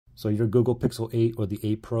So your Google Pixel 8 or the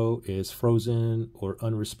 8 Pro is frozen or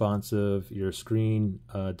unresponsive. Your screen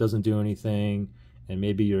doesn't do anything, and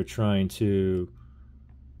maybe you're trying to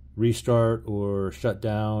restart or shut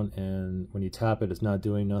down, and when you tap it, it's not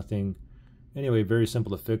doing nothing. Anyway, very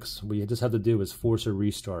simple to fix. What you just have to do is force a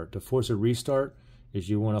restart. To force a restart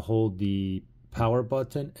is you want to hold the power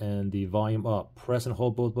button and the volume up. Press and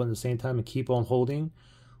hold both buttons at the same time and keep on holding.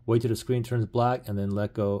 Wait till the screen turns black and then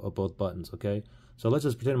let go of both buttons, okay? So let's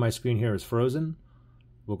just pretend my screen here is frozen.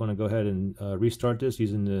 We're going to go ahead and restart this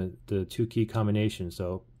using the 2-key combination.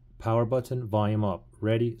 So power button, volume up,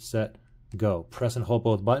 ready, set, go. Press and hold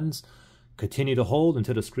both buttons. Continue to hold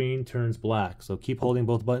until the screen turns black. So keep holding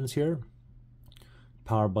both buttons here.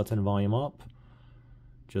 Power button, volume up.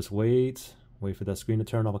 Just wait for that screen to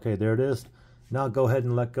turn off. Okay, there it is. Now go ahead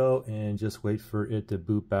and let go and just wait for it to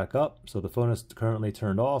boot back up. So the phone is currently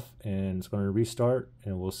turned off and it's going to restart,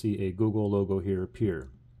 and we'll see a Google logo here appear.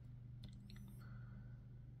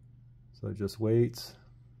 So just wait.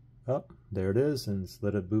 Up, there it is, and just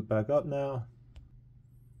let it boot back up now.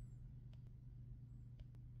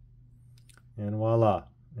 And voila.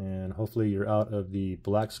 And hopefully you're out of the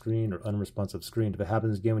black screen or unresponsive screen. If it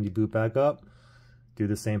happens again when you boot back up, do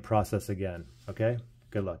the same process again. Okay?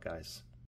 Good luck, guys.